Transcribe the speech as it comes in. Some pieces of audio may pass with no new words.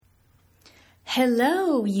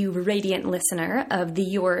Hello, you radiant listener of the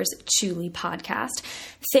Yours Truly podcast.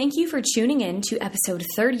 Thank you for tuning in to episode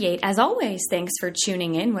 38. As always, thanks for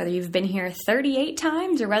tuning in, whether you've been here 38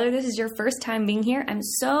 times or whether this is your first time being here. I'm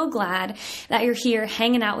so glad that you're here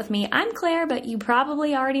hanging out with me. I'm Claire, but you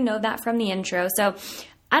probably already know that from the intro. So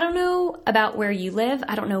I don't know about where you live.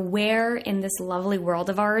 I don't know where in this lovely world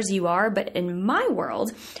of ours you are, but in my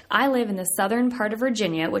world, I live in the southern part of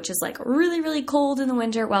Virginia, which is like really, really cold in the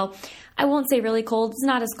winter. Well, I won't say really cold. It's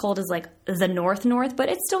not as cold as like the north, but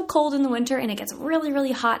it's still cold in the winter and it gets really,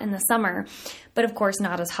 really hot in the summer. But of course,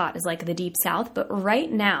 not as hot as like the deep south. But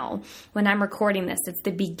right now, when I'm recording this, it's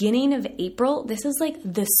the beginning of April. This is like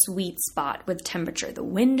the sweet spot with temperature. The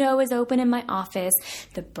window is open in my office.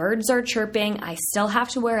 The birds are chirping. I still have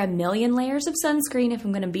to wear a million layers of sunscreen if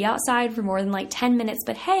I'm going to be outside for more than like 10 minutes.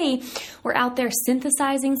 But hey, we're out there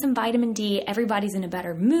synthesizing some vitamin D. Everybody's in a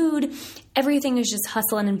better mood. Everything is just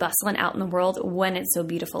hustling and bustling out in the world when it's so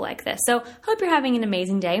beautiful like this. So hope you're having an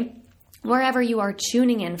amazing day wherever you are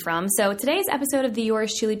tuning in from. So today's episode of the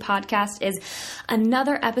Yours Truly podcast is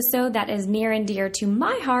another episode that is near and dear to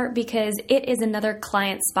my heart because it is another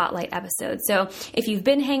client spotlight episode. So if you've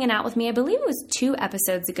been hanging out with me, I believe it was 2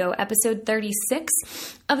 episodes ago, episode 36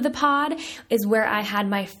 of the pod is where I had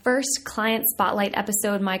my first client spotlight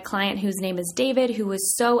episode. My client, whose name is David, who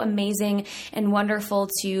was so amazing and wonderful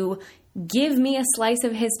to give me a slice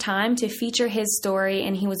of his time to feature his story,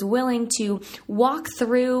 and he was willing to walk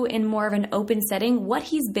through in more of an open setting what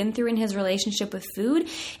he's been through in his relationship with food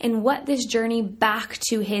and what this journey back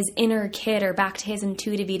to his inner kid or back to his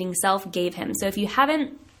intuitive eating self gave him. So if you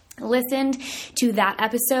haven't listened to that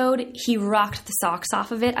episode, he rocked the socks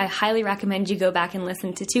off of it. I highly recommend you go back and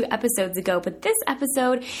listen to 2 episodes ago, but this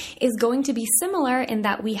episode is going to be similar in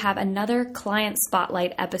that we have another client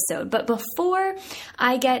spotlight episode. But before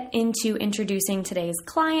I get into introducing today's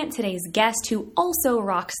client, today's guest, who also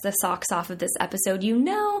rocks the socks off of this episode, you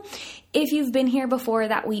know, if you've been here before,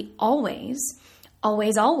 that we always,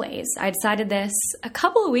 I decided this a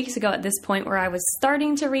couple of weeks ago at this point where I was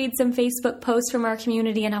starting to read some Facebook posts from our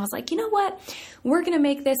community, and I was like, you know what? We're going to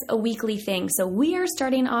make this a weekly thing. So we are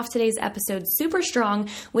starting off today's episode super strong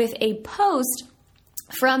with a post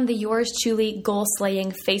from the Yours Truly Goal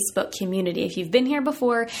Slaying Facebook community. If you've been here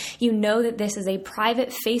before, you know that this is a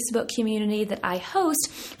private Facebook community that I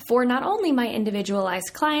host for not only my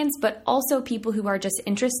individualized clients, but also people who are just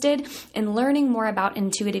interested in learning more about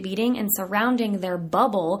intuitive eating and surrounding their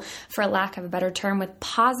bubble, for lack of a better term, with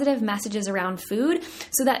positive messages around food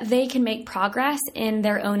so that they can make progress in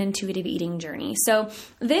their own intuitive eating journey. So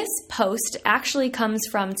this post actually comes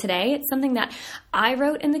from today. It's something that I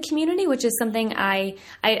wrote in the community, which is something I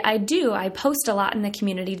post a lot in the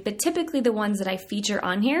community, but typically the ones that I feature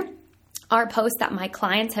on here are posts that my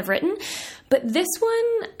clients have written. But this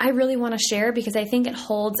one I really want to share because I think it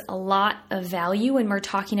holds a lot of value when we're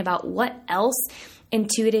talking about what else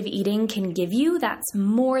intuitive eating can give you that's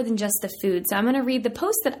more than just the food. So I'm going to read the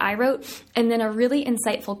post that I wrote and then a really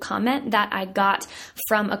insightful comment that I got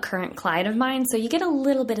from a current client of mine. So you get a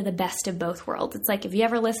little bit of the best of both worlds. It's like if you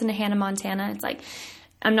ever listen to Hannah Montana, it's like,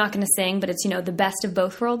 I'm not going to sing, but it's, the best of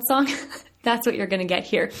both worlds song. That's what you're going to get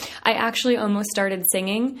here. I actually almost started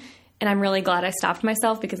singing, and I'm really glad I stopped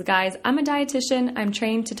myself because, guys, I'm a dietitian. I'm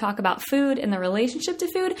trained to talk about food and the relationship to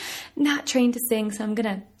food, not trained to sing, so I'm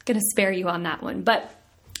going to spare you on that one. But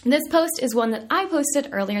this post is one that I posted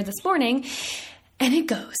earlier this morning, and it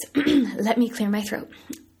goes, let me clear my throat.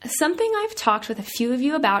 Something I've talked with a few of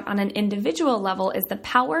you about on an individual level is the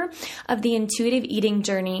power the intuitive eating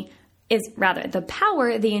journey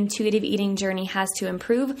has to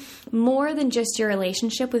improve more than just your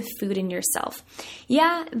relationship with food and yourself.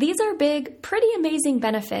 Yeah, these are big, pretty amazing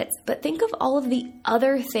benefits, but think of all of the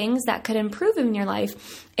other things that could improve in your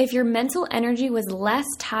life if your mental energy was less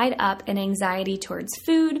tied up in anxiety towards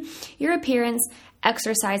food, your appearance,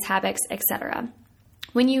 exercise habits, etc.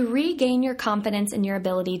 When you regain your confidence in your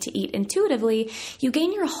ability to eat intuitively, you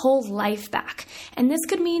gain your whole life back. And this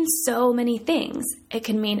could mean so many things. It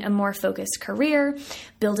can mean a more focused career,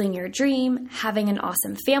 building your dream, having an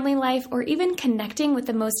awesome family life, or even connecting with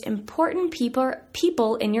the most important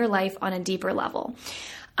people in your life on a deeper level.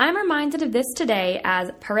 I'm reminded of this today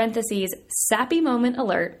as parentheses, sappy moment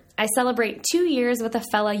alert. I celebrate 2 years with a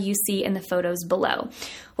fella you see in the photos below.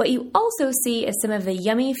 What you also see is some of the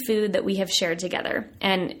yummy food that we have shared together.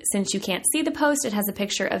 And since you can't see the post, it has a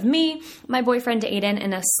picture of me, my boyfriend Aiden,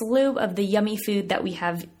 and a slew of the yummy food that we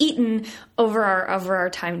have eaten over our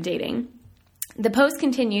time dating. The post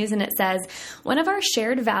continues and it says, one of our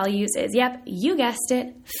shared values is, yep, you guessed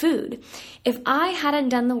it, food. If I hadn't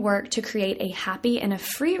done the work to create a happy and a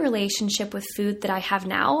free relationship with food that I have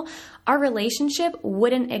now, our relationship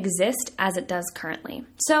wouldn't exist as it does currently.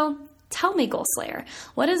 So tell me, Goal Slayer,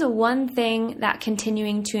 what is one thing that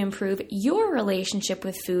continuing to improve your relationship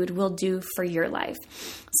with food will do for your life?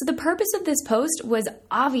 So the purpose of this post was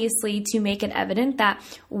obviously to make it evident that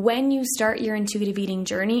when you start your intuitive eating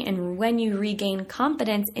journey and when you regain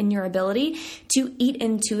confidence in your ability to eat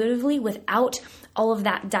intuitively without all of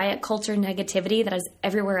that diet culture negativity that is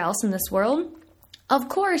everywhere else in this world, of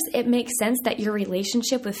course, it makes sense that your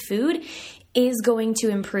relationship with food is going to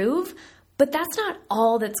improve. But that's not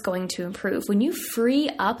all that's going to improve. When you free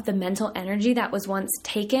up the mental energy that was once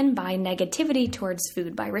taken by negativity towards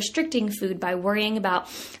food, by restricting food, by worrying about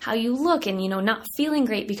how you look and, not feeling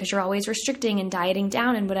great because you're always restricting and dieting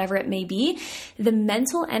down and whatever it may be, the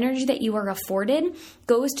mental energy that you are afforded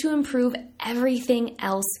goes to improve everything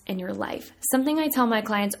else in your life. Something I tell my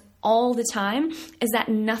clients all the time is that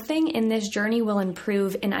nothing in this journey will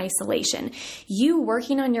improve in isolation. You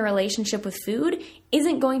working on your relationship with food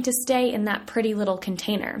isn't going to stay in that pretty little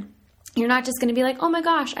container. You're not just going to be like, oh my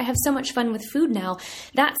gosh, I have so much fun with food now.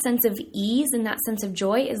 That sense of ease and that sense of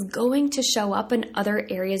joy is going to show up in other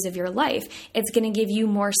areas of your life. It's going to give you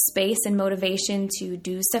more space and motivation to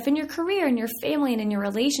do stuff in your career, in your family, and in your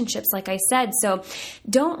relationships, like I said. So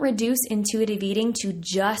don't reduce intuitive eating to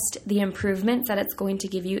just the improvements that it's going to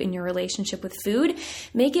give you in your relationship with food.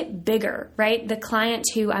 Make it bigger, right? The client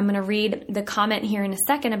who I'm going to read the comment here in a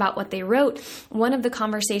second about what they wrote, one of the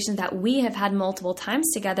conversations that we have had multiple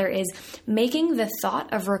times together is making the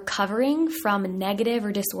thought of recovering from negative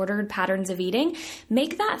or disordered patterns of eating,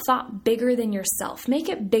 make that thought bigger than yourself. Make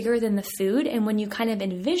it bigger than the food. And when you kind of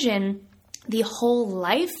envision the whole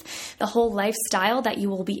life, the whole lifestyle that you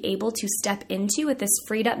will be able to step into with this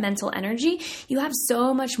freed up mental energy, you have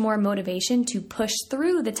so much more motivation to push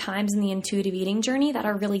through the times in the intuitive eating journey that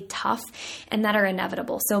are really tough and that are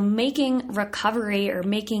inevitable. So making recovery or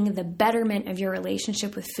making the betterment of your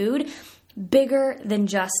relationship with food bigger than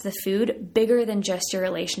just the food, bigger than just your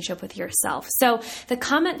relationship with yourself. So the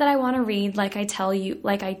comment that I want to read, like I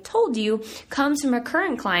told you, comes from a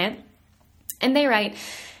current client, and they write,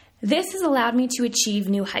 "This has allowed me to achieve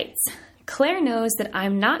new heights. Claire knows that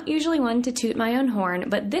I'm not usually one to toot my own horn,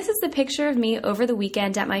 but this is the picture of me over the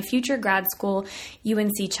weekend at my future grad school,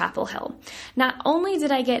 UNC Chapel Hill. Not only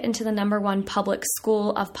did I get into the #1 public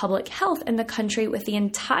school of public health in the country with the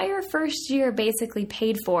entire first year basically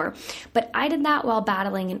paid for, but I did that while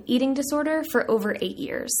battling an eating disorder for over 8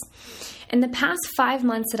 years. In the past 5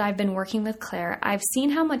 months that I've been working with Claire, I've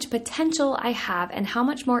seen how much potential I have and how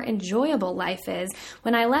much more enjoyable life is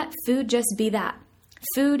when I let food just be that.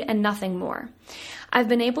 Food and nothing more. I've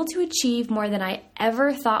been able to achieve more than I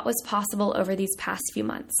ever thought was possible over these past few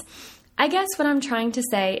months. I guess what I'm trying to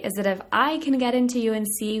say is that if I can get into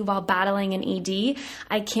UNC while battling an ED,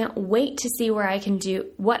 I can't wait to see what I can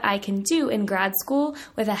do in grad school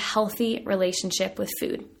with a healthy relationship with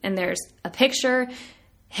food." And there's a picture,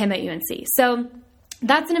 him at UNC. So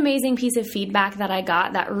that's an amazing piece of feedback that I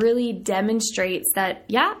got that really demonstrates that,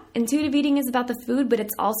 yeah, intuitive eating is about the food, but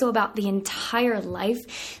it's also about the entire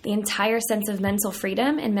life, the entire sense of mental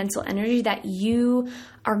freedom and mental energy that you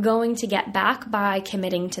are going to get back by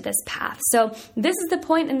committing to this path. So this is the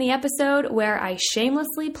point in the episode where I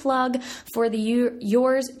shamelessly plug for the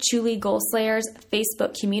Yours Truly Goal Slayers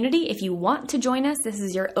Facebook community. If you want to join us, this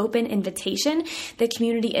is your open invitation. The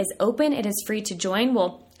community is open. It is free to join.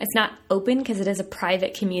 Well, it's not open because it is a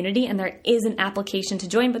private community and there is an application to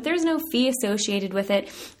join, but there's no fee associated with it.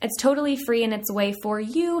 It's totally free and it's a way for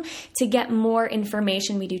you to get more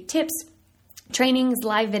information. We do tips, trainings,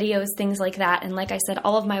 live videos, things like that. And like I said,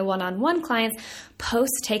 all of my one-on-one clients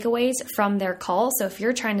post takeaways from their call. So if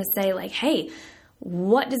you're trying to say like, hey,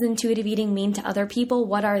 what does intuitive eating mean to other people?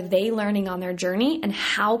 What are they learning on their journey? And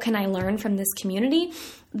how can I learn from this community?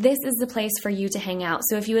 This is the place for you to hang out.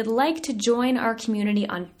 So if you would like to join our community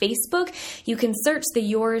on Facebook, you can search the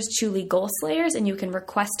Yours Truly Goal Slayers and you can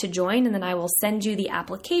request to join, and then I will send you the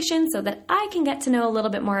application so that I can get to know a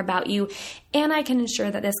little bit more about you and I can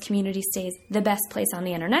ensure that this community stays the best place on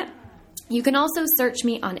the internet. You can also search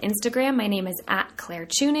me on Instagram. My name is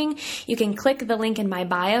 @ClaireTuning. You can click the link in my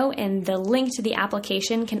bio and the link to the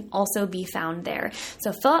application can also be found there.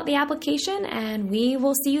 So fill out the application and we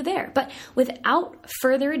will see you there. But without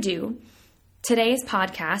further ado, Today's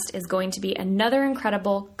podcast is going to be another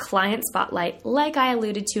incredible client spotlight, like I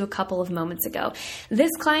alluded to a couple of moments ago.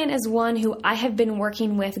 This client is one who I have been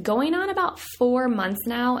working with going on about 4 months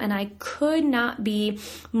now, and I could not be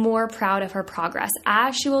more proud of her progress.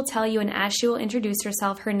 As she will tell you and as she will introduce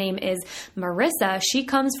herself, her name is Marissa. She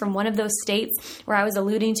comes from one of those states where I was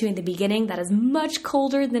alluding to in the beginning that is much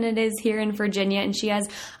colder than it is here in Virginia, and she has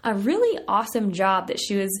a really awesome job that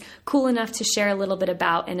she was cool enough to share a little bit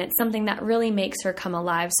about, and it's something that really makes her come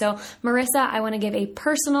alive. So Marissa, I want to give a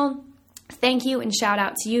personal thank you and shout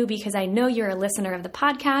out to you because I know you're a listener of the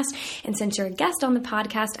podcast. And since you're a guest on the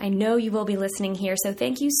podcast, I know you will be listening here. So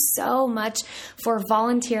thank you so much for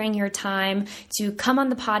volunteering your time to come on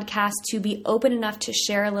the podcast, to be open enough to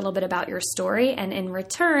share a little bit about your story. And in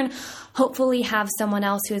return, hopefully have someone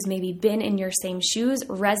else who has maybe been in your same shoes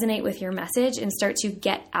resonate with your message and start to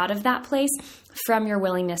get out of that place from your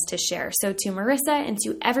willingness to share. So to Marissa and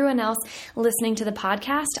to everyone else listening to the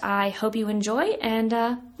podcast, I hope you enjoy, and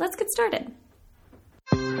let's get started.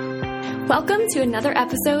 Welcome to another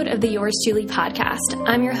episode of the Yours Truly podcast.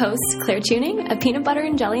 I'm your host, Claire Tuning, a peanut butter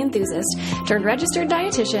and jelly enthusiast turned registered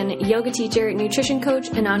dietitian, yoga teacher, nutrition coach,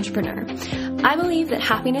 and entrepreneur. I believe that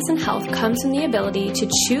happiness and health comes from the ability to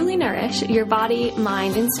truly nourish your body,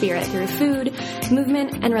 mind, and spirit through food,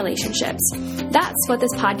 movement, and relationships. That's what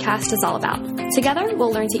this podcast is all about. Together,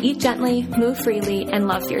 we'll learn to eat gently, move freely, and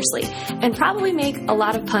love fiercely, and probably make a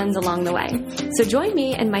lot of puns along the way. So join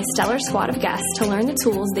me and my stellar squad of guests to learn the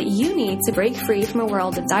tools that you need to break free from a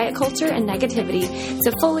world of diet culture and negativity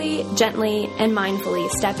to fully, gently, and mindfully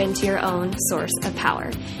step into your own source of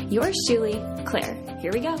power. Yours truly, Claire.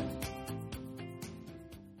 Here we go.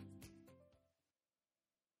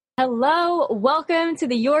 Hello, welcome to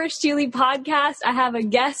the Yours Truly podcast. I have a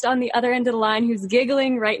guest on the other end of the line who's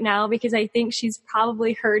giggling right now because I think she's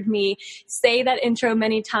probably heard me say that intro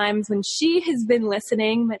many times when she has been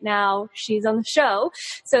listening, but now she's on the show.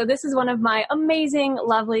 So this is one of my amazing,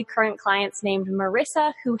 lovely current clients named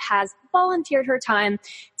Marissa, who has volunteered her time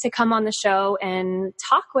to come on the show and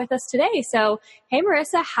talk with us today. So, hey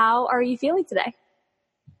Marissa, how are you feeling today?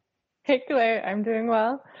 Hey Claire, I'm doing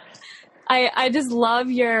well. I just love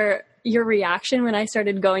your reaction when I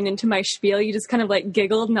started going into my spiel. You just kind of like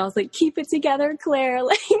giggled and I was like, keep it together, Claire.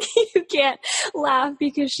 Like you can't laugh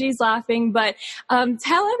because she's laughing. But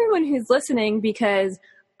tell everyone who's listening, because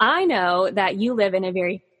I know that you live in a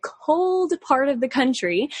very cold part of the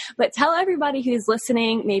country, but tell everybody who's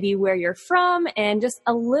listening maybe where you're from and just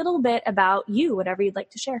a little bit about you, whatever you'd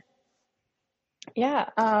like to share. Yeah,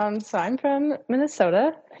 so I'm from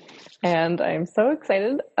Minnesota, and I'm so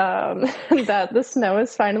excited that the snow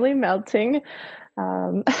is finally melting.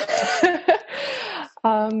 But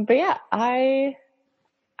yeah, I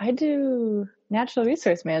do natural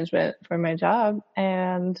resource management for my job,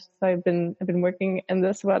 and so I've been working in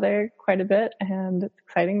this weather quite a bit, and it's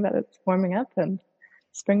exciting that it's warming up and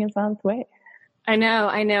spring is on its way. I know,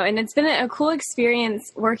 and it's been a cool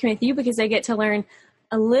experience working with you because I get to learn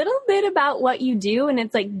a little bit about what you do, and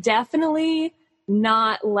it's like definitely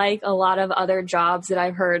not like a lot of other jobs that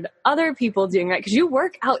I've heard other people doing, right? Because you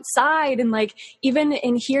work outside, and like even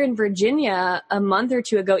in here in Virginia a month or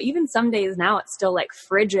two ago, even some days now it's still like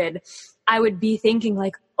frigid. I would be thinking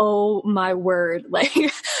like, oh my word, like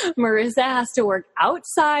Marissa has to work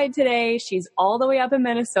outside today. She's all the way up in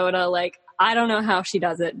Minnesota. Like, I don't know how she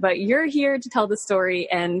does it, but you're here to tell the story.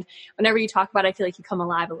 And whenever you talk about it, I feel like you come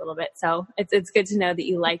alive a little bit. So it's good to know that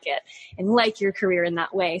you like it and like your career in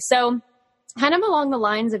that way. So kind of along the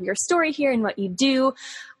lines of your story here and what you do,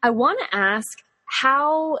 I want to ask,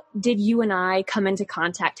 how did you and I come into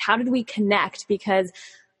contact? How did we connect? Because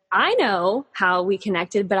I know how we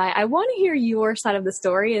connected, but I want to hear your side of the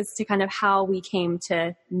story as to kind of how we came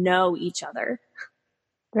to know each other.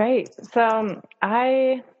 Right. So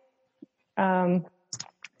I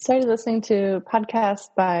started listening to podcasts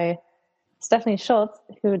by Stephanie Schultz,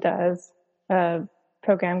 who does a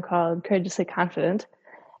program called Courageously Confident.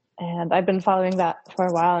 And I've been following that for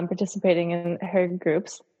a while and participating in her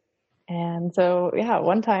groups. And so, yeah,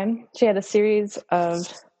 one time she had a series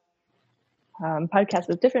of podcasts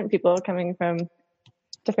with different people coming from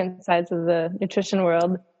different sides of the nutrition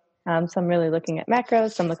world. Some really looking at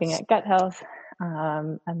macros, some looking at gut health.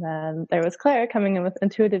 And then there was Claire coming in with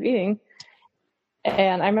intuitive eating.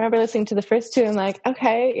 And I remember listening to the first two and like,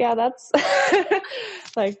 okay, yeah, that's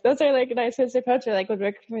like, those are like a nice approach, or like would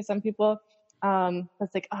work for some people.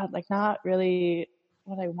 That's like, oh, like not really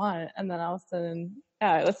what I want. And then all of a sudden,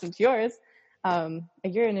 yeah, I listened to yours,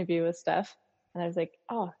 your interview with Steph. And I was like,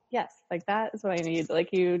 oh yes, like that is what I need.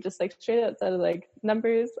 Like you just like straight out said like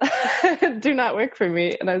numbers do not work for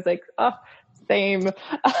me. And I was like, oh, same.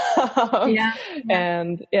 Yeah.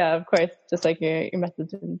 And yeah, of course, just like your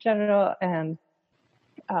message in general. And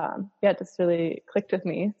yeah, it just really clicked with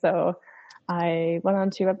me. So I went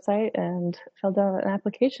onto your website and filled out an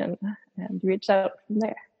application and reached out from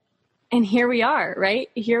there. And here we are, right?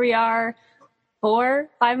 Here we are 4-5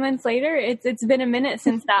 months later. It's been a minute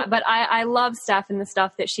since that, but I love Steph and the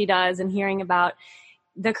stuff that she does, and hearing about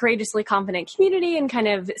the Courageously Confident community and kind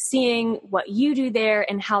of seeing what you do there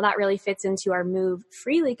and how that really fits into our Move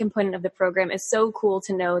Freely component of the program is so cool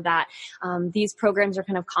to know that these programs are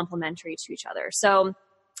kind of complementary to each other. So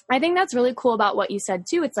I think that's really cool about what you said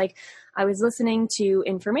too. It's like I was listening to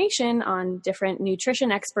information on different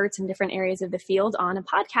nutrition experts in different areas of the field on a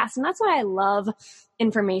podcast. And that's why I love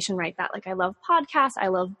information like that. Like I love podcasts, I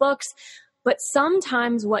love books, but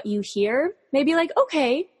sometimes what you hear may be like,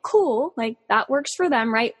 okay, cool. Like that works for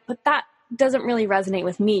them, right? But that doesn't really resonate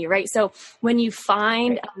with me, right? So when you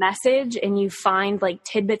find a message and you find like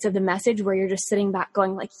tidbits of the message where you're just sitting back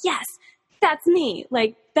going like, yes, that's me.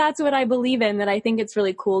 Like, that's what I believe in, that I think it's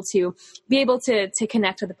really cool to be able to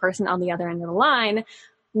connect with the person on the other end of the line,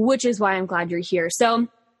 which is why I'm glad you're here. So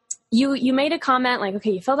you made a comment like,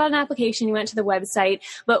 okay, you filled out an application, you went to the website,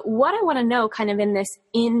 but what I want to know kind of in this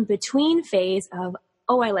in-between phase of,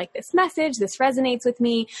 oh, I like this message, this resonates with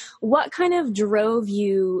me, what kind of drove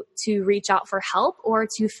you to reach out for help or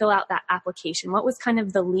to fill out that application? What was kind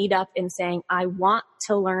of the lead up in saying, I want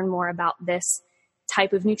to learn more about this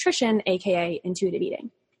type of nutrition, aka intuitive eating?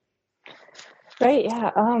 Right.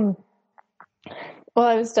 Yeah. Well,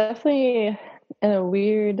 I was definitely in a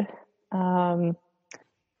weird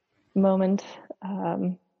moment. I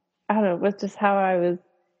don't know, with just how I was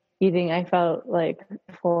eating. I felt like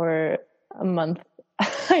for a month,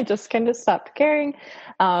 I just kind of stopped caring.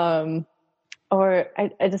 Or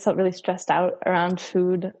I just felt really stressed out around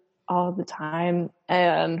food all the time.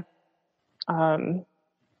 And I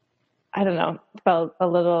don't know, felt a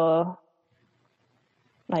little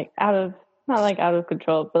like not out of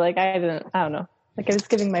control, but like I don't know, like I was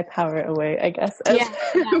giving my power away, I guess, as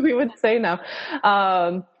we would say now.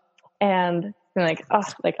 And like, oh,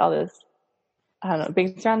 like all this, I don't know,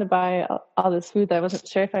 being surrounded by all this food that I wasn't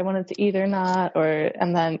sure if I wanted to eat or not,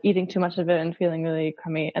 and then eating too much of it and feeling really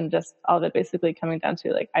crummy, and just all of it basically coming down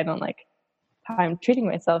to like, I don't like how I'm treating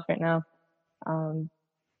myself right now.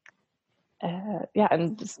 Yeah,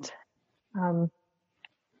 and just,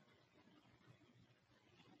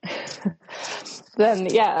 then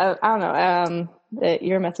yeah, I don't know.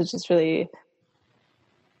 Your message just really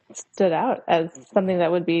stood out as something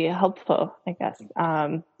that would be helpful, I guess.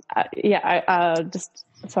 I just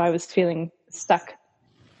so I was feeling stuck,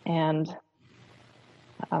 and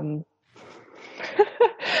yeah.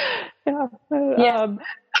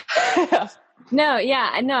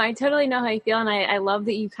 No, I totally know how you feel, and I love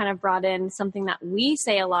that you kind of brought in something that we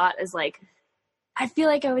say a lot is like, I feel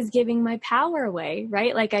like I was giving my power away,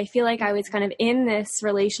 right? Like I feel like I was kind of in this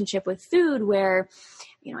relationship with food where,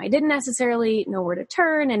 you know, I didn't necessarily know where to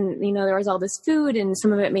turn, and, you know, there was all this food and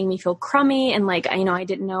some of it made me feel crummy, and like, you know, I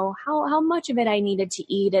didn't know how much of it I needed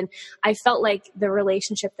to eat. And I felt like the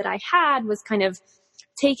relationship that I had was kind of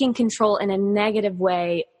taking control in a negative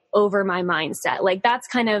way over my mindset. Like that's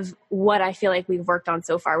kind of what I feel like we've worked on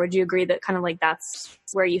so far. Would you agree that kind of like that's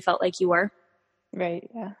where you felt like you were? Right.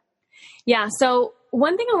 Yeah. Yeah. So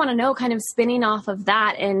one thing I want to know, kind of spinning off of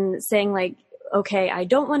that and saying like, okay, I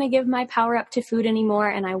don't want to give my power up to food anymore,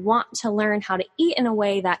 and I want to learn how to eat in a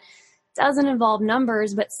way that doesn't involve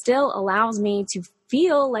numbers, but still allows me to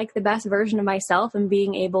feel like the best version of myself, and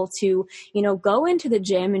being able to, you know, go into the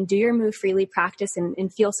gym and do your Move Freely practice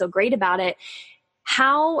and feel so great about it.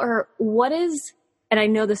 How or what is, and I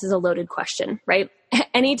know this is a loaded question, right?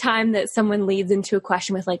 Anytime that someone leads into a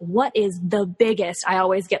question with like, what is the biggest, I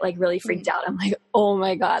always get like really freaked out. I'm like, oh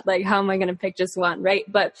my God, like how am I going to pick just one, right?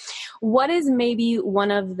 But what is maybe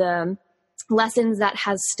one of the lessons that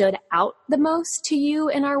has stood out the most to you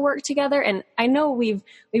in our work together? And I know we've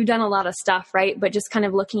done a lot of stuff, right? But just kind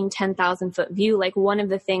of looking 10,000 foot view, like one of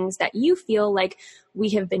the things that you feel like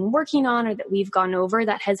we have been working on or that we've gone over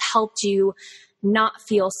that has helped you not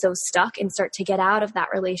feel so stuck and start to get out of that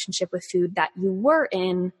relationship with food that you were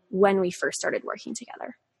in when we first started working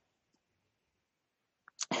together.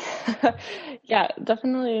 Yeah,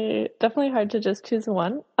 definitely hard to just choose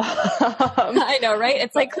one. I know, right?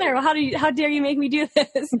 It's like, Claire, well, how dare you make me do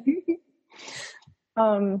this?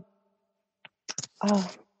 But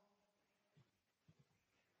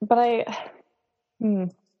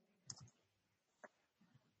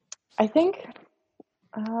I think,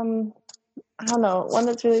 I don't know, one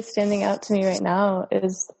that's really standing out to me right now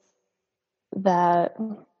is that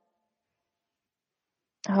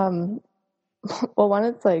well, one,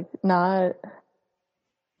 it's like not,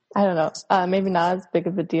 I don't know, maybe not as big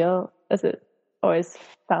of a deal as it always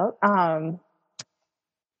felt. That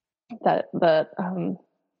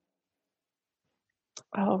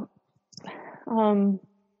oh, um,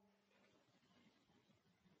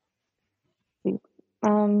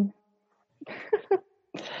 um,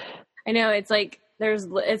 I know it's like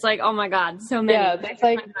it's like, oh my God, so many. yeah, there's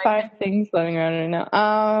like 5 things floating around right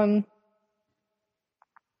now.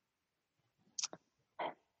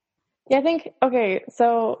 Yeah, I think, okay,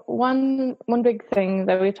 so one big thing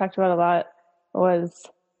that we talked about a lot was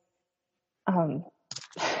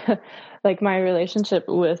like my relationship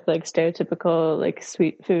with like stereotypical like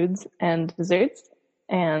sweet foods and desserts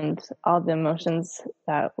and all the emotions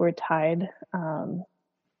that were tied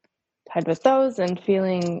with those, and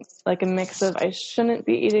feeling like a mix of I shouldn't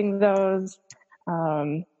be eating those,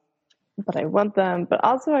 but I want them, but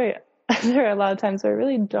also there are a lot of times where I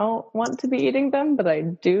really don't want to be eating them, but I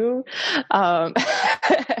do, and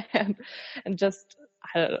just,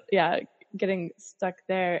 I don't know, yeah, getting stuck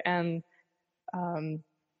there. And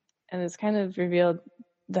it's kind of revealed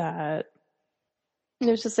that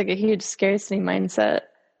there's just like a huge scarcity mindset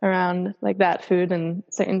around like that food and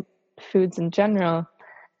certain foods in general.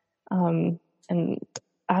 And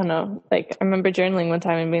I don't know, like I remember journaling one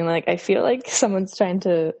time and being like, I feel like someone's trying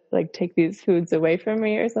to like take these foods away from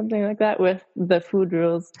me or something like that, with the food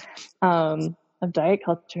rules of diet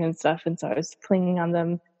culture and stuff. And so I was clinging on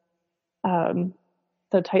them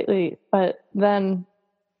so tightly. But then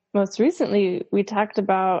most recently we talked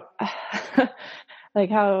about like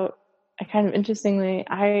how I kind of interestingly,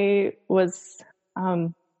 I was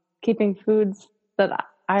keeping foods that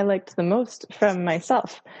I liked the most from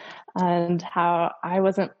myself, and how I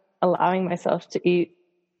wasn't allowing myself to eat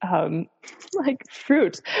like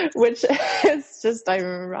fruit, which is just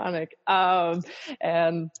ironic.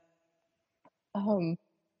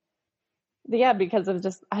 Yeah, because of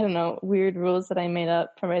just, I don't know, weird rules that I made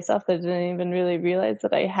up for myself that I didn't even really realize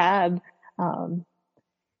that I had.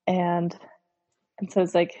 And so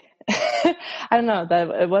it's like, I don't know, that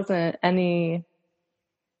it wasn't any,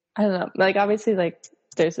 I don't know, like obviously like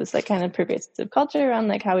there's this like kind of pervasive culture around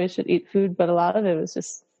like how we should eat food, but a lot of it was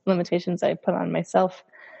just limitations I put on myself,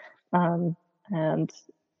 and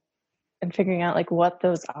figuring out like what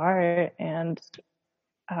those are, and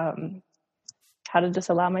how to just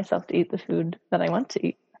allow myself to eat the food that I want to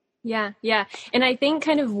eat. Yeah. And I think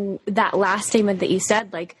kind of that last statement that you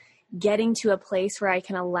said, like getting to a place where I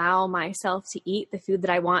can allow myself to eat the food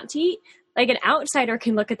that I want to eat, like an outsider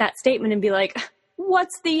can look at that statement and be like,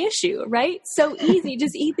 what's the issue, right? So easy,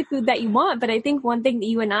 just eat the food that you want. But I think one thing that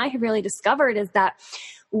you and I have really discovered is that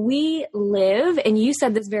we live, and you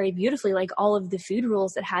said this very beautifully, like all of the food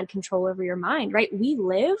rules that had control over your mind, right? We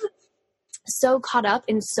live so caught up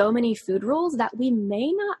in so many food rules that we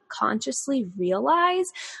may not consciously realize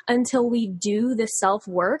until we do the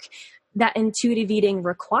self-work that intuitive eating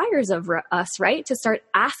requires of us, right? To start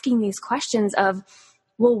asking these questions of,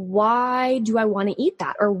 well, why do I want to eat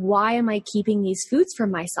that? Or why am I keeping these foods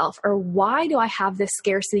from myself? Or why do I have this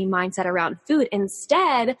scarcity mindset around food,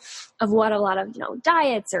 instead of what a lot of,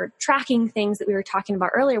 diets or tracking things that we were talking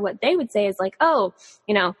about earlier, what they would say is like, oh,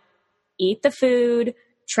 eat the food,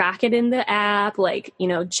 track it in the app, like,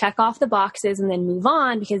 check off the boxes and then move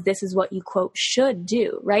on, because this is what you quote should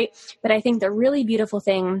do. Right. But I think the really beautiful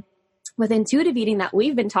thing with intuitive eating that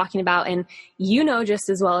we've been talking about, and just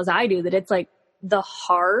as well as I do, that it's like the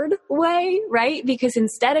hard way, right? Because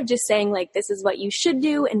instead of just saying like, this is what you should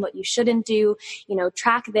do and what you shouldn't do,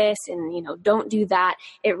 track this and, don't do that.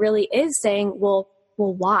 It really is saying, well,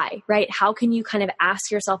 why, right? How can you kind of ask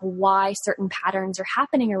yourself why certain patterns are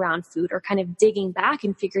happening around food, or kind of digging back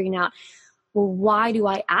and figuring out, well, why do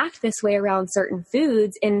I act this way around certain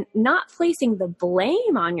foods, and not placing the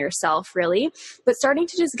blame on yourself really, but starting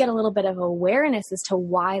to just get a little bit of awareness as to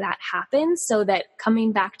why that happens, so that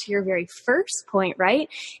coming back to your very first point, right,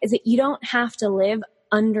 is that you don't have to live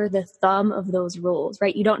under the thumb of those rules,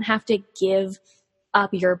 right? You don't have to give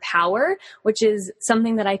up your power, which is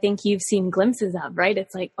something that I think you've seen glimpses of, right?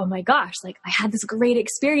 It's like, oh my gosh, like I had this great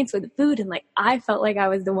experience with food and like I felt like I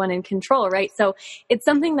was the one in control, right? So it's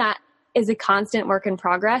something that is a constant work in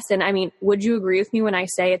progress. And I mean, would you agree with me when I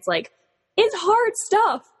say it's like, it's hard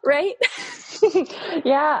stuff, right?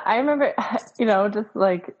 Yeah, I remember, just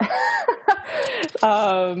like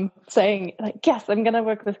saying like, yes, I'm going to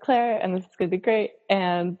work with Claire and this is going to be great.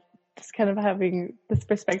 And just kind of having this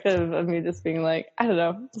perspective of me just being like, I don't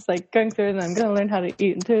know, just like going through and I'm going to learn how to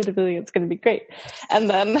eat intuitively. It's going to be great. And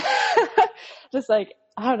then just like,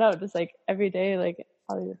 I don't know, just like every day, like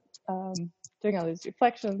I'll doing all these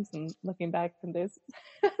reflections and looking back, and there's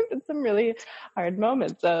been some really hard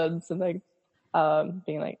moments, and like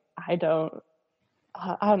being like, I don't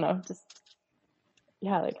know, just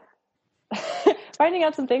like finding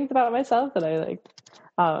out some things about myself that I like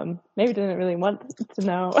maybe didn't really want to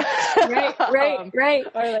know, right,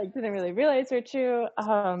 or like didn't really realize were true,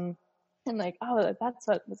 and like, oh, that's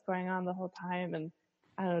what was going on the whole time, and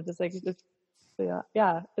I don't know, just like it's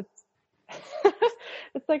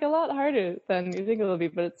it's like a lot harder than you think it will be,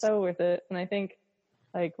 but it's so worth it. And I think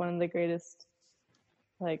like one of the greatest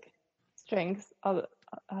like strengths of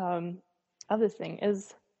this thing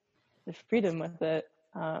is the freedom with it.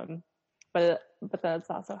 But then it's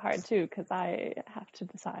also hard too, because I have to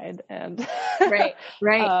decide and right.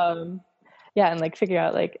 and like figure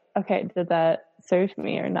out like, okay, did that serve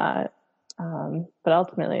me or not? But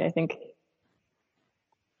ultimately, I think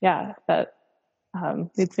that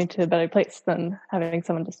leads me to a better place than having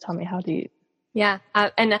someone just tell me how to eat. Yeah.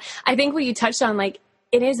 And I think what you touched on, like,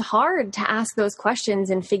 it is hard to ask those questions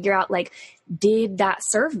and figure out, like, did that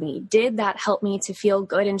serve me? Did that help me to feel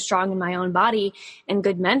good and strong in my own body and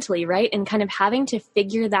good mentally, right? And kind of having to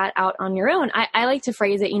figure that out on your own. I like to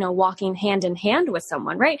phrase it, walking hand in hand with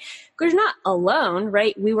someone, right? Because you're not alone,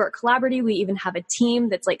 right? We work collaboratively. We even have a team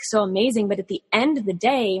that's like so amazing. But at the end of the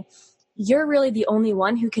day, you're really the only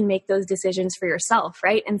one who can make those decisions for yourself,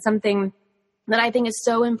 right? And something that I think is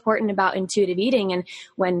so important about intuitive eating, and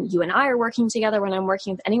when you and I are working together, when I'm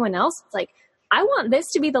working with anyone else, it's like, I want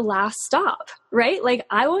this to be the last stop, right? Like,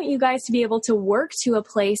 I want you guys to be able to work to a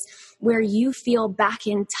place where you feel back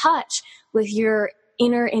in touch with your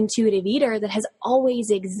inner intuitive eater that has always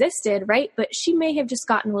existed, right? But she may have just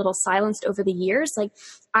gotten a little silenced over the years. Like,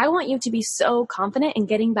 I want you to be so confident in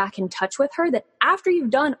getting back in touch with her that after you've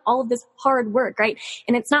done all of this hard work, right?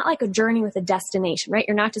 And it's not like a journey with a destination, right?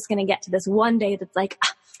 You're not just going to get to this one day that's like,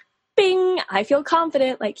 bing, I feel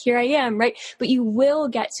confident, like, here I am, right? But you will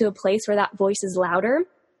get to a place where that voice is louder.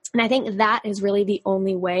 And I think that is really the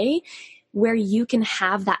only way where you can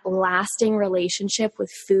have that lasting relationship with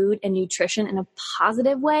food and nutrition in a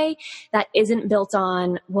positive way that isn't built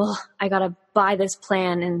on, well, I got to buy this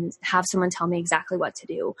plan and have someone tell me exactly what to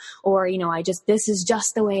do. Or, this is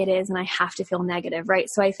just the way it is and I have to feel negative, right?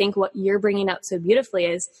 So I think what you're bringing up so beautifully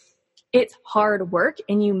is it's hard work,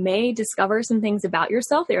 and you may discover some things about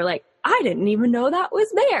yourself that you're like, I didn't even know that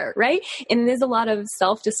was there, right? And it is a lot of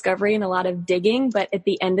self-discovery and a lot of digging, but at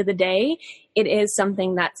the end of the day, it is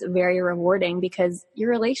something that's very rewarding, because your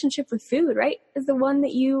relationship with food, right, is the one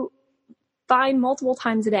that you find multiple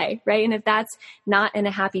times a day, right? And if that's not in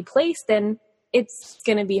a happy place, then it's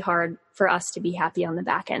going to be hard for us to be happy on the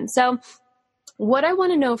back end. So what I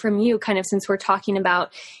want to know from you, kind of, since we're talking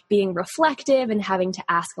about being reflective and having to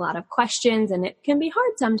ask a lot of questions, and it can be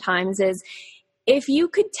hard sometimes, is if you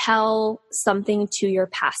could tell something to your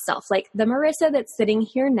past self, like the Marissa that's sitting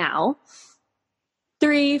here now,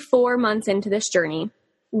 3-4 months into this journey,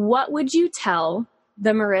 what would you tell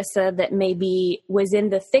the Marissa that maybe was in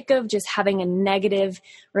the thick of just having a negative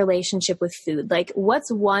relationship with food? Like,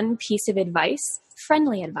 what's one piece of advice,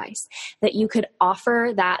 friendly advice, that you could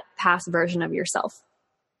offer that past version of yourself?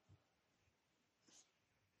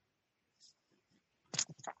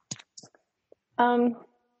 I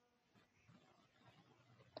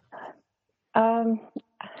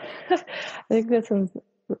think this one's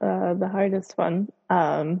the hardest one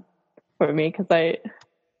for me, because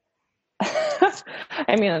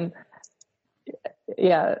I mean,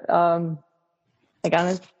 like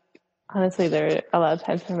honestly, there are a lot of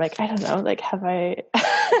times where I'm like, I don't know, like, have I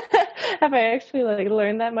have I actually like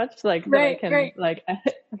learned that much? Like, that I can like, am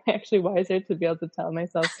I actually wiser to be able to tell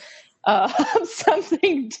myself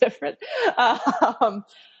something different?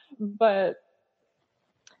 But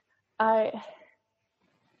I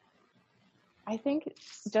think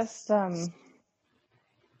just I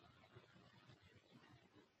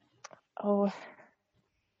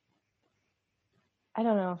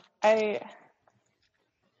don't know.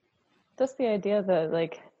 Just the idea that,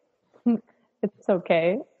 like, it's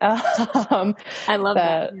okay. I love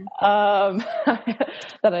that.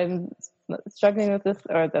 That I'm struggling with this,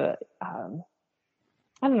 or that I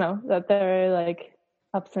don't know, that there are like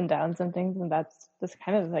ups and downs and things, and that's just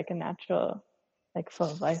kind of like a natural, like,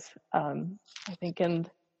 flow of life. I think, and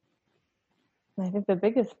I think the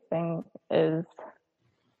biggest thing is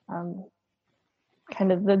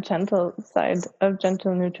kind of the gentle side of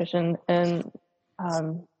gentle nutrition, and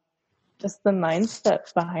just the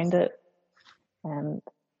mindset behind it. And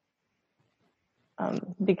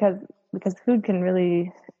because food can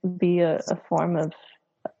really be a form of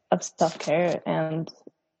self-care and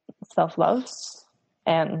self-love,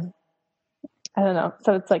 and I don't know,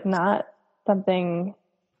 so it's like not something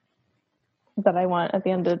that I want at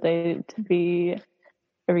the end of the day to be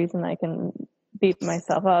a reason I can beat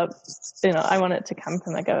myself up. I want it to come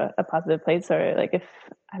from like a positive place, or like if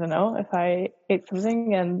I ate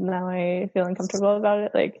something and now I feel uncomfortable about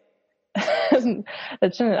it, like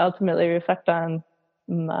that shouldn't ultimately reflect on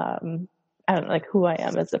I don't know, like who I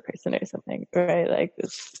am as a person or something, right? Like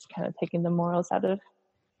it's kind of taking the morals out of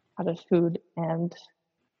food and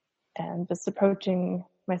just approaching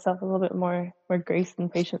myself a little bit more grace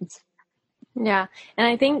and patience. Yeah. And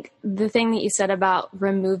I think the thing that you said about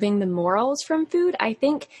removing the morals from food, I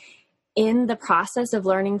think in the process of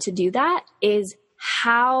learning to do that is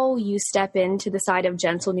how you step into the side of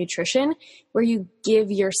gentle nutrition, where you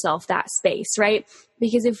give yourself that space, right?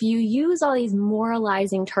 Because if you use all these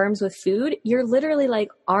moralizing terms with food, you're literally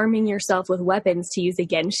like arming yourself with weapons to use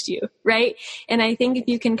against you, right? And I think if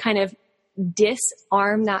you can kind of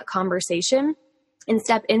disarm that conversation and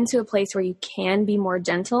step into a place where you can be more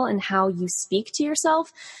gentle in how you speak to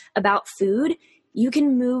yourself about food, you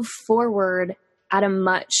can move forward at a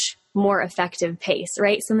much more effective pace,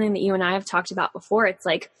 right? Something that you and I have talked about before. It's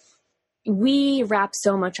like we wrap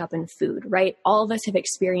so much up in food, right? All of us have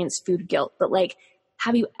experienced food guilt, but like,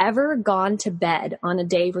 have you ever gone to bed on a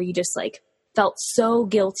day where you just like felt so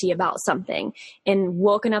guilty about something and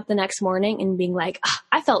woken up the next morning and being like,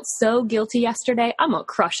 I felt so guilty yesterday, I'm gonna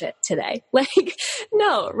crush it today? Like,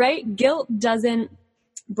 no, right? Guilt doesn't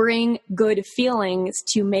bring good feelings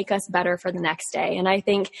to make us better for the next day. And I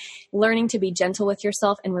think learning to be gentle with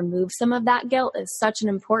yourself and remove some of that guilt is such an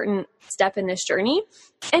important step in this journey.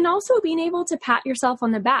 And also being able to pat yourself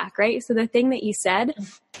on the back, right? So the thing that you said,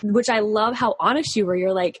 which I love how honest you were,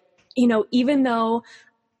 you're like, even though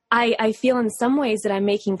I feel in some ways that I'm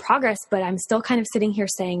making progress, but I'm still kind of sitting here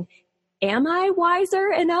saying, am I wiser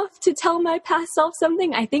enough to tell my past self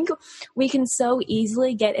something? I think we can so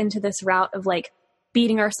easily get into this route of like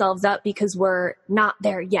beating ourselves up because we're not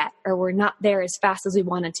there yet, or we're not there as fast as we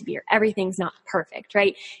wanted to be, or everything's not perfect,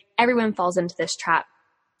 right? Everyone falls into this trap.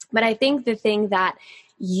 But I think the thing that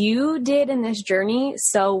you did in this journey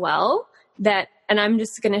so well and I'm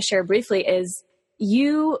just going to share briefly, is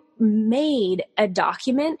you made a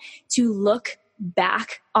document to look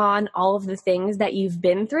back on all of the things that you've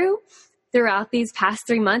been throughout these past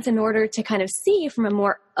 3 months in order to kind of see from a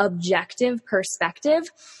more objective perspective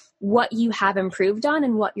what you have improved on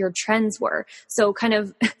and what your trends were. So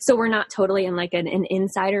we're not totally in like an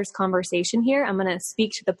insider's conversation here. I'm going to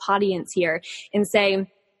speak to the audience here and say,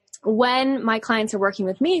 when my clients are working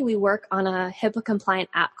with me, we work on a HIPAA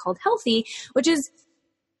compliant app called Healthy, which is,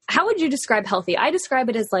 how would you describe Healthy? I describe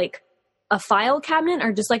it as like a file cabinet,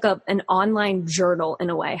 or just like an online journal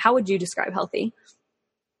in a way. How would you describe Healthy?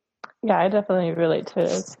 Yeah, I definitely relate to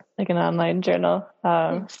it as like an online journal.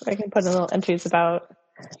 I can put in little entries about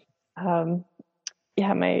my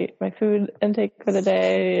food intake for the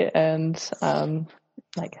day, and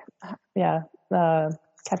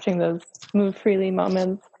capturing those move freely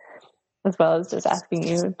moments, as well as just asking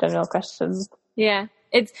you general questions. Yeah.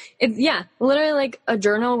 It's literally like a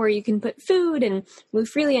journal where you can put food and move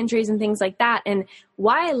freely entries and things like that. And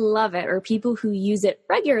why I love it, or people who use it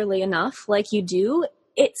regularly enough, like you do,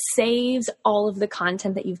 it saves all of the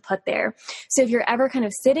content that you've put there. So if you're ever kind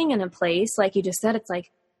of sitting in a place, like you just said, it's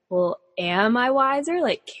like, well, am I wiser?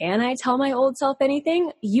 Like, can I tell my old self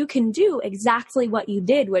anything? You can do exactly what you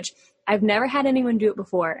did, which I've never had anyone do it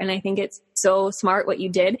before. And I think it's so smart what you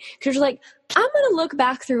did, because you're like, I'm going to look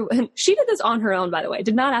back through, and she did this on her own, by the way,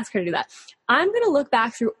 did not ask her to do that. I'm going to look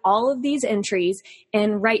back through all of these entries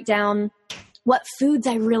and write down what foods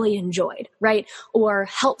I really enjoyed, right? Or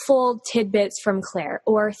helpful tidbits from Claire,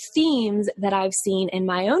 or themes that I've seen in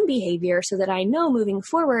my own behavior, so that I know moving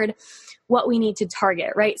forward what we need to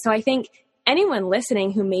target, right? So I think anyone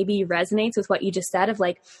listening who maybe resonates with what you just said of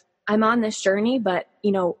like, I'm on this journey, but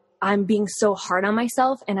I'm being so hard on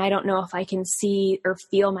myself and I don't know if I can see or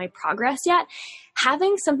feel my progress yet.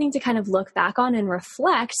 Having something to kind of look back on and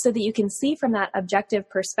reflect, so that you can see from that objective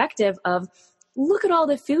perspective of, look at all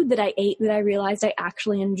the food that I ate that I realized I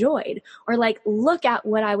actually enjoyed, or like, look at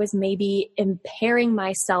what I was maybe impairing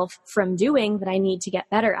myself from doing that I need to get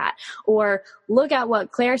better at, or look at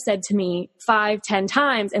what Claire said to me 5-10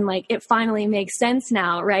 times and like, it finally makes sense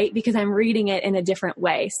now, right? Because I'm reading it in a different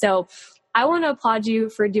way. So I want to applaud you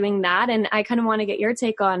for doing that. And I kind of want to get your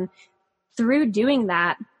take on, through doing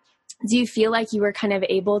that, do you feel like you were kind of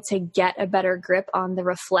able to get a better grip on the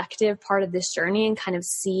reflective part of this journey and kind of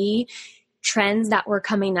see trends that were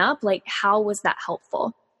coming up? Like, how was that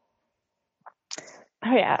helpful?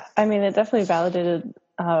 Oh yeah. I mean, it definitely validated,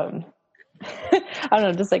 I don't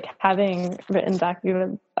know, just like having written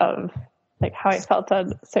documents of like how I felt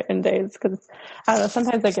on certain days. Cause I don't know,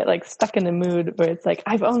 sometimes I get like stuck in a mood where it's like,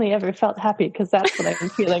 I've only ever felt happy because that's what I'm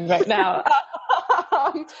feeling right now.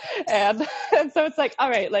 And so it's like, all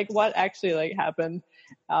right, like what actually like happened?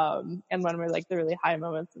 And when were like the really high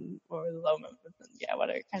moments and what were the low moments? And yeah, what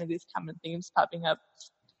are kind of these common themes popping up?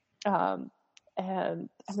 And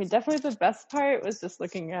I mean, definitely the best part was just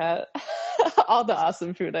looking at all the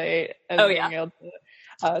awesome food I ate and being able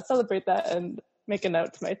to celebrate that and make a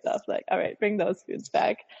note to myself, like, all right, bring those foods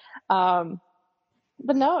back. But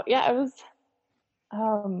no, yeah, it was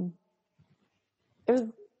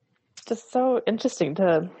just so interesting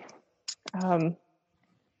to, I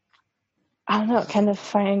don't know, kind of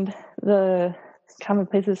find the common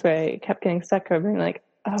places where I kept getting stuck or being like,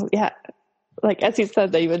 oh yeah, like as you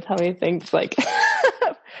said that you would tell me things like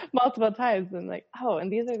multiple times and like, oh,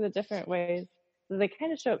 and these are the different ways. So they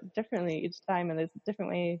kind of show up differently each time and there's a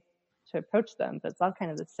different way to approach them, but it's all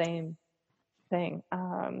kind of the same thing,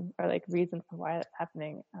 or like reason for why it's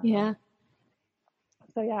happening.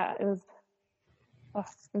 So yeah, it was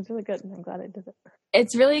really good and I'm glad I did it.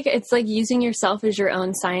 It's like using yourself as your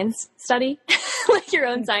own science study, like your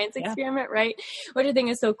own science experiment, right? Which I think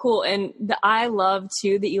is so cool. And I love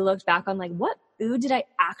too that you looked back on like, what food did I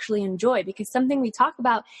actually enjoy? Because something we talk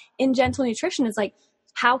about in gentle nutrition is like,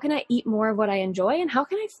 how can I eat more of what I enjoy? And how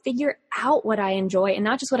can I figure out what I enjoy and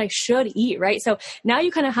not just what I should eat, right? So now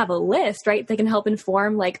you kind of have a list, right? That can help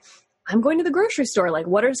inform like, I'm going to the grocery store. Like,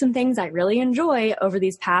 what are some things I really enjoy over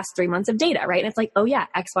these past 3 months of data, right? And it's like, oh yeah,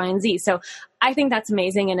 X, Y, and Z. So I think that's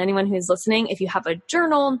amazing. And anyone who's listening, if you have a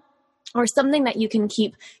journal or something that you can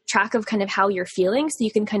keep track of kind of how you're feeling so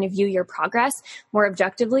you can kind of view your progress more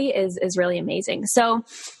objectively is really amazing. So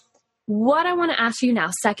what I want to ask you now,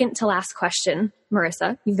 second to last question,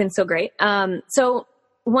 Marissa, you've been so great. So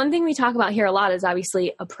one thing we talk about here a lot is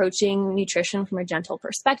obviously approaching nutrition from a gentle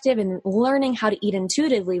perspective and learning how to eat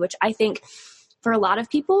intuitively, which I think for a lot of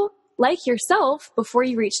people like yourself, before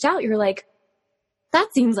you reached out, you're like,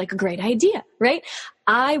 that seems like a great idea, right?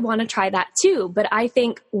 I want to try that too. But I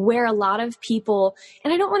think where a lot of people,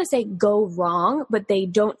 and I don't want to say go wrong, but they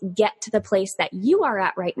don't get to the place that you are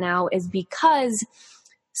at right now is because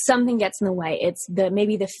something gets in the way. It's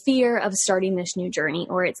maybe the fear of starting this new journey,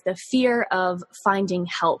 or it's the fear of finding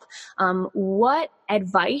help. What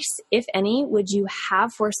advice, if any, would you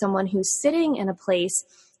have for someone who's sitting in a place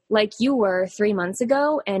like you were 3 months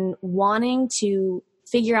ago and wanting to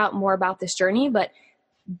figure out more about this journey, but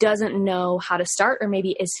doesn't know how to start, or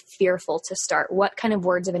maybe is fearful to start? What kind of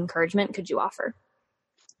words of encouragement could you offer?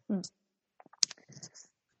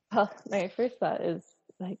 Well, my first thought is,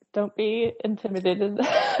 like, don't be intimidated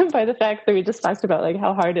by the fact that we just talked about like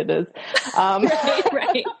how hard it is.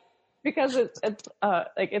 Right. Because it's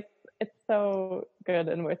so good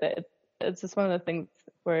and worth it. It's just one of the things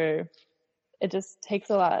where it just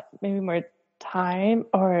takes a lot, maybe more time,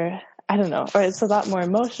 or I don't know, or it's a lot more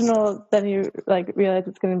emotional than you like realize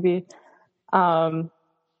it's going to be.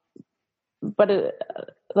 But it,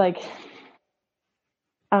 like,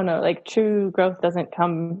 I don't know, like true growth doesn't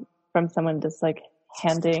come from someone just like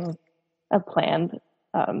handing a plan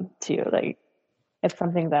to you. Like, it's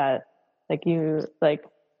something that you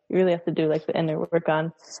really have to do like the inner work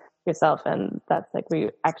on yourself, and that's like where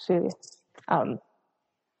you actually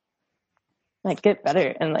like get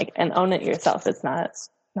better and own it yourself. It's not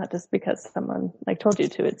just because someone like told you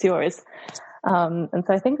to, it's yours. And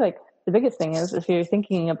so I think like the biggest thing is, if you're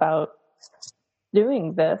thinking about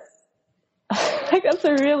doing this, like that's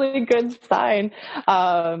a really good sign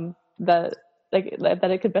that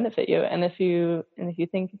it could benefit you. And if you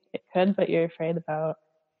think it could, but you're afraid about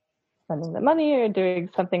spending the money or doing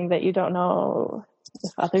something that you don't know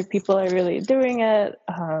if other people are really doing it,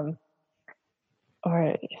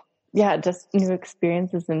 or just new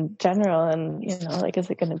experiences in general, and like, is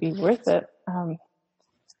it going to be worth it? And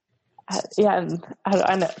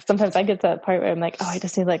I know sometimes I get to that part where I'm like, oh, I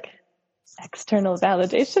just need like external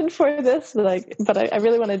validation for this, like, but I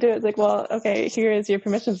really want to do it. It's like, well, okay, here is your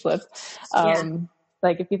permission slip.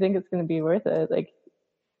 Like, if you think it's going to be worth it, like,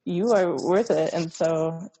 you are worth it. And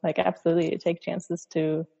so like, absolutely take chances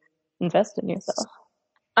to invest in yourself.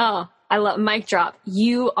 Oh, I love mic drop.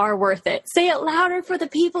 You are worth it. Say it louder for the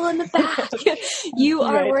people in the back. You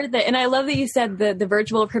are worth it. And I love that you said the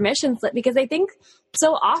virtual permission slip, because I think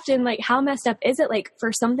so often, like, how messed up is it, like,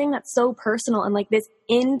 for something that's so personal and like this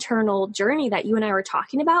internal journey that you and I were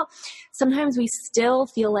talking about, sometimes we still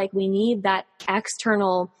feel like we need that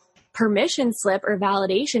external permission slip or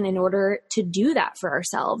validation in order to do that for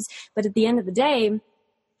ourselves. But at the end of the day,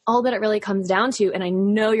 all that it really comes down to, and I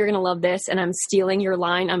know you're going to love this, and I'm stealing your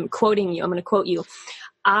line, I'm quoting you, I'm going to quote you.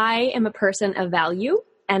 I am a person of value,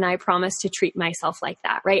 and I promise to treat myself like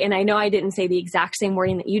that, right? And I know I didn't say the exact same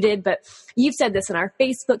wording that you did, but you've said this in our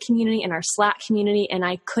Facebook community and our Slack community, and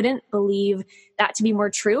I couldn't believe that to be more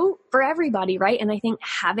true for everybody, right? And I think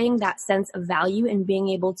having that sense of value and being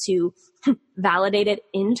able to validate it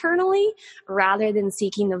internally rather than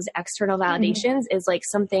seeking those external validations is like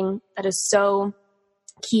something that is so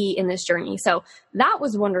key in this journey. So that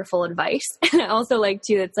was wonderful advice. And I also like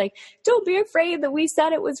too, it's like, don't be afraid that we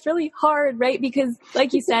said it was really hard, right? Because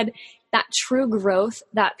like you said, that true growth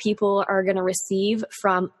that people are going to receive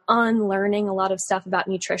from unlearning a lot of stuff about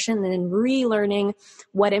nutrition and then relearning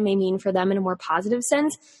what it may mean for them in a more positive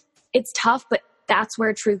sense. It's tough, but that's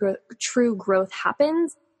where true growth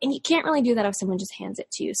happens. And you can't really do that if someone just hands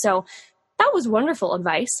it to you. So that was wonderful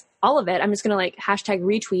advice. All of it. I'm just going to like hashtag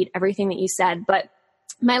retweet everything that you said. But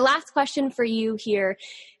my last question for you here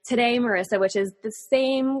today, Marissa, which is the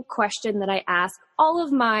same question that I ask all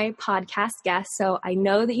of my podcast guests. So I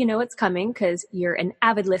know that you know what's coming because you're an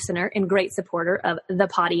avid listener and great supporter of the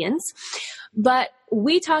Podians. But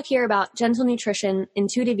we talk here about gentle nutrition,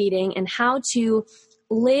 intuitive eating, and how to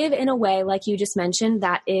live in a way, like you just mentioned,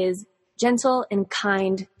 that is gentle and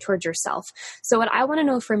kind towards yourself. So what I want to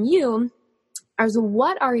know from you is,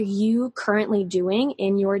 what are you currently doing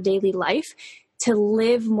in your daily life to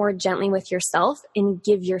live more gently with yourself and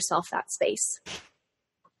give yourself that space?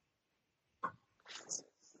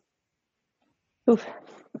 Oof.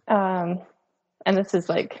 And this is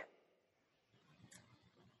like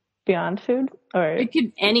beyond food, or it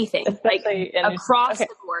could anything, like across the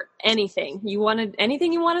board, anything you want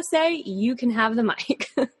to say, you can have the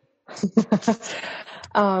mic.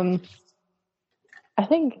 I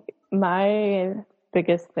think my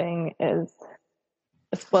biggest thing is,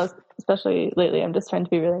 well, especially lately, I'm just trying to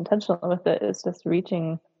be really intentional with it, is just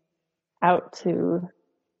reaching out to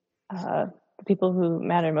the people who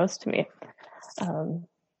matter most to me.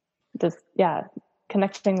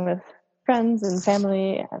 Connecting with friends and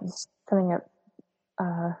family and setting up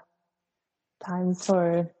times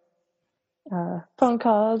for phone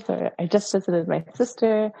calls, or I just visited my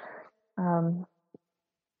sister. I don't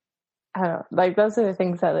know, like those are the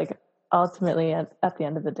things that like ultimately at the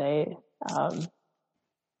end of the day, I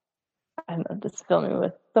don't know, just fill me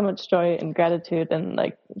with so much joy and gratitude, and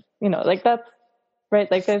like, you know, like that's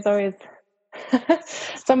right. Like there's always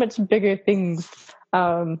so much bigger things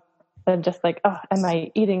than just like, oh, am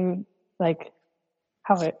I eating like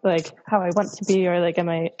how I want to be, or like, am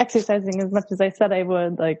I exercising as much as I said I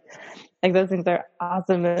would? Like those things are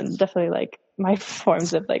awesome, and definitely like my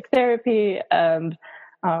forms of like therapy and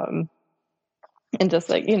just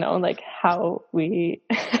like, you know, like how we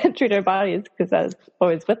treat our bodies, because that's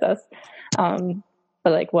always with us. But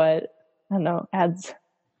like what, I don't know, adds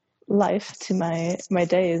life to my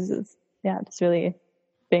days is, just really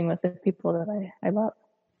being with the people that I love.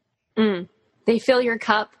 They fill your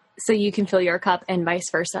cup so you can fill your cup, and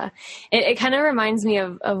vice versa. It kind of reminds me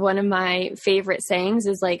of one of my favorite sayings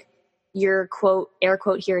is like, your quote, air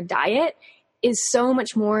quote here, diet is so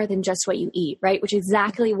much more than just what you eat, right? Which is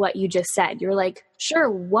exactly what you just said. You're like, sure,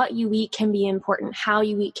 what you eat can be important. How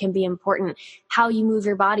you eat can be important. How you move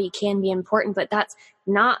your body can be important, but that's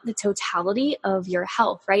not the totality of your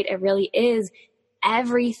health, right? It really is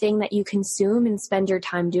everything that you consume and spend your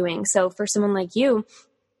time doing. So for someone like you,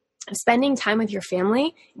 spending time with your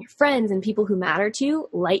family, your friends, and people who matter to you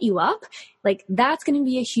light you up, like that's going to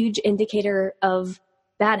be a huge indicator of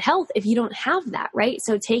bad health if you don't have that, right?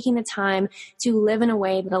 So taking the time to live in a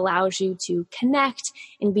way that allows you to connect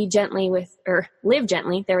and be gently live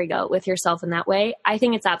gently, there we go, with yourself in that way, I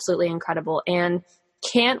think it's absolutely incredible, and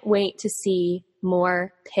can't wait to see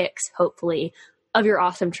more pics, hopefully, of your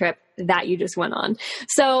awesome trip that you just went on.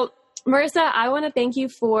 So Marissa, I want to thank you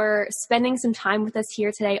for spending some time with us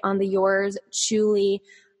here today on the Yours Truly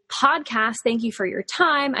podcast. Thank you for your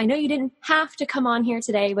time. I know you didn't have to come on here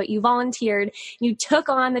today, but you volunteered. You took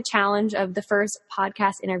on the challenge of the first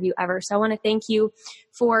podcast interview ever. So I want to thank you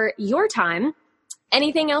for your time.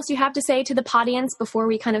 Anything else you have to say to the audience before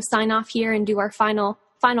we kind of sign off here and do our final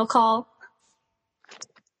call?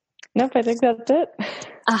 Nope, I think that's it.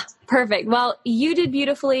 Perfect. Well, you did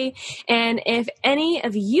beautifully. And if any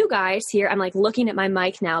of you guys here, I'm like looking at my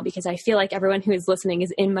mic now because I feel like everyone who is listening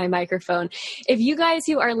is in my microphone. If you guys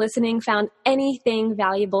who are listening found anything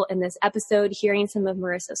valuable in this episode, hearing some of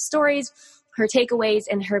Marissa's stories, her takeaways,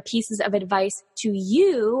 and her pieces of advice to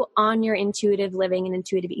you on your intuitive living and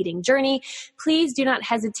intuitive eating journey, please do not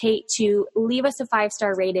hesitate to leave us a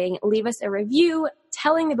 5-star rating, leave us a review,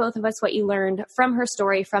 telling the both of us what you learned from her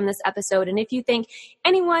story, from this episode. And if you think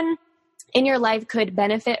anyone in your life could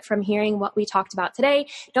benefit from hearing what we talked about today,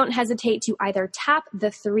 don't hesitate to either tap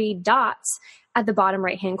the 3 dots at the bottom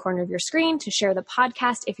right-hand corner of your screen to share the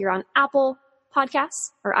podcast if you're on Apple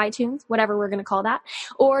Podcasts or iTunes, whatever we're going to call that.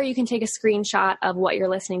 Or you can take a screenshot of what you're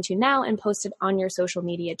listening to now and post it on your social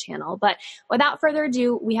media channel. But without further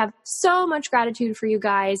ado, we have so much gratitude for you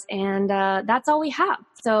guys, and that's all we have.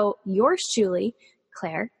 So yours truly,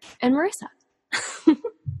 Claire and Marissa.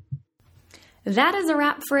 That is a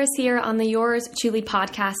wrap for us here on the Yours Truly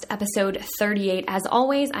podcast, episode 38. As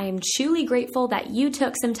always, I am truly grateful that you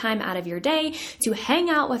took some time out of your day to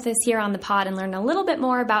hang out with us here on the pod and learn a little bit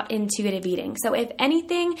more about intuitive eating. So if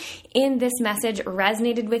anything in this message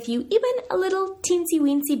resonated with you, even a little teensy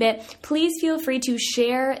weensy bit, please feel free to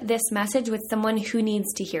share this message with someone who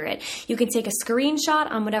needs to hear it. You can take a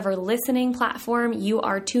screenshot on whatever listening platform you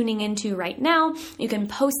are tuning into right now. You can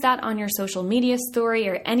post that on your social media story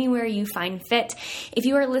or anywhere you find fit. If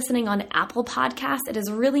you are listening on Apple Podcasts, it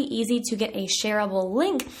is really easy to get a shareable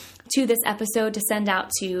link to this episode to send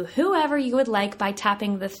out to whoever you would like by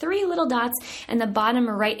tapping the 3 little dots in the bottom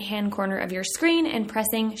right-hand corner of your screen and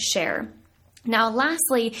pressing share. Now,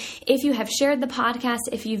 lastly, if you have shared the podcast,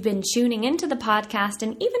 if you've been tuning into the podcast,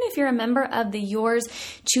 and even if you're a member of the Yours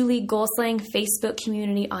Truly Goal Slaying Facebook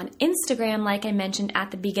community on Instagram, like I mentioned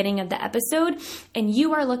at the beginning of the episode, and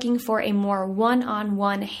you are looking for a more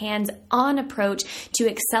one-on-one, hands-on approach to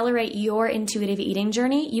accelerate your intuitive eating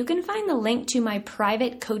journey, you can find the link to my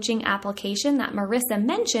private coaching application that Marissa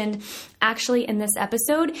mentioned actually in this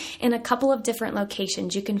episode in a couple of different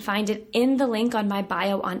locations. You can find it in the link on my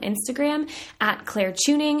bio on Instagram at Claire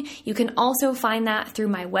Tuning. You can also find that through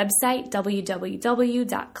my website,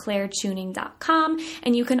 www.clairetuning.com.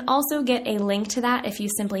 And you can also get a link to that if you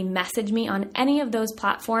simply message me on any of those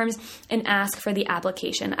platforms and ask for the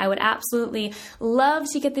application. I would absolutely love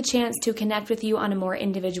to get the chance to connect with you on a more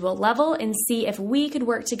individual level and see if we could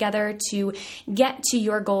work together to get to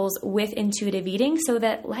your goals with intuitive eating so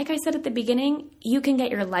that, like I said at the beginning, you can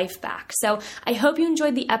get your life back. So I hope you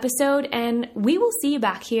enjoyed the episode, and we will see you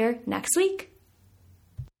back here next week.